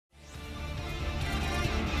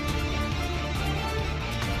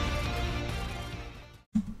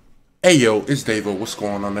Hey yo, it's Davo. What's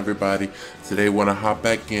going on, everybody? Today we want to hop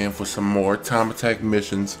back in for some more time attack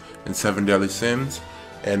missions in 7 Deadly Sins.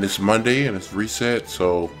 And it's Monday and it's reset,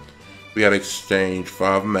 so we gotta exchange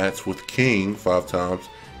 5 mats with King 5 times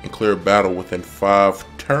and clear a battle within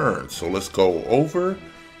 5 turns. So let's go over.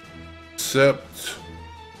 Accept.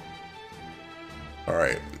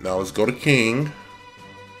 Alright, now let's go to King.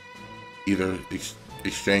 Either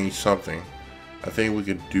exchange something. I think we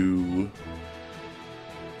could do...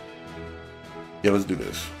 Yeah, let's do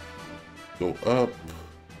this. Go up.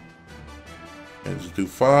 And just do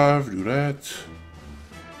 5. Do that.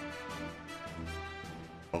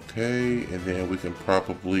 Okay. And then we can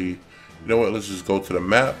probably... You know what? Let's just go to the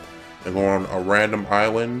map and go on a random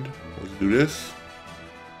island. Let's do this.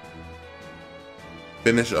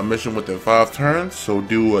 Finish a mission within 5 turns. So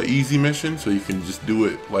do an easy mission. So you can just do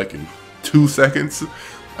it like in 2 seconds.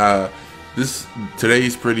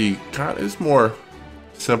 Today's pretty... It's more...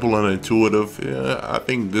 simple and intuitive. Yeah, I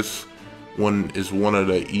think this one is one of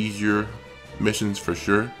the easier missions for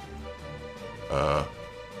sure.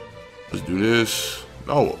 Let's do this.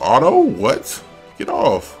 No, auto? What? Get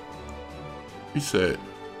off. Reset.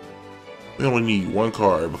 We only need 1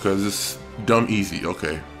 card because it's dumb easy.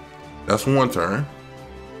 Okay. That's 1 turn.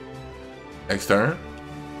 Next turn.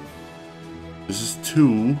 This is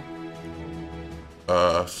 2.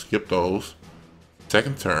 Skip those.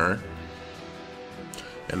 Second turn.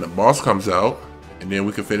 And the boss comes out, and then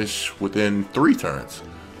we can finish within 3 turns.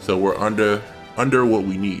 So we're under what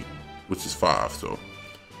we need, which is 5. So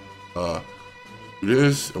do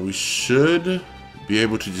this, and we should be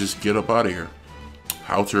able to just get up out of here.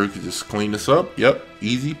 Houter could just clean this up. Yep,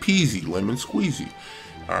 easy peasy, lemon squeezy.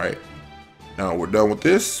 All right, now we're done with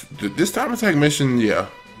this. This time attack mission, yeah,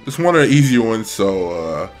 it's one of the easier ones.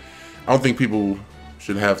 So I don't think people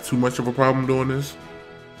should have too much of a problem doing this.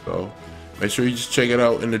 So make sure you just check it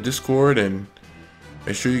out in the Discord and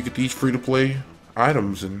make sure you get these free-to-play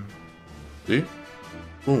items and see?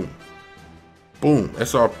 Boom. Boom.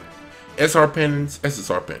 SR pendants,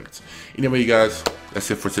 SSR pendants. Anyway, you guys, that's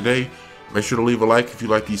it for today. Make sure to leave a like if you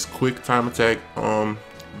like these quick time attack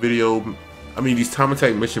these time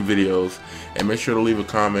attack mission videos, and make sure to leave a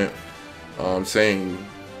comment saying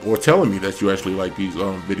or telling me that you actually like these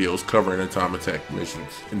videos covering the time attack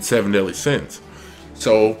missions in 7 Deadly Sins.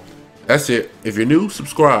 So that's it. If you're new,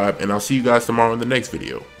 subscribe, and I'll see you guys tomorrow in the next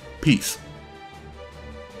video. Peace.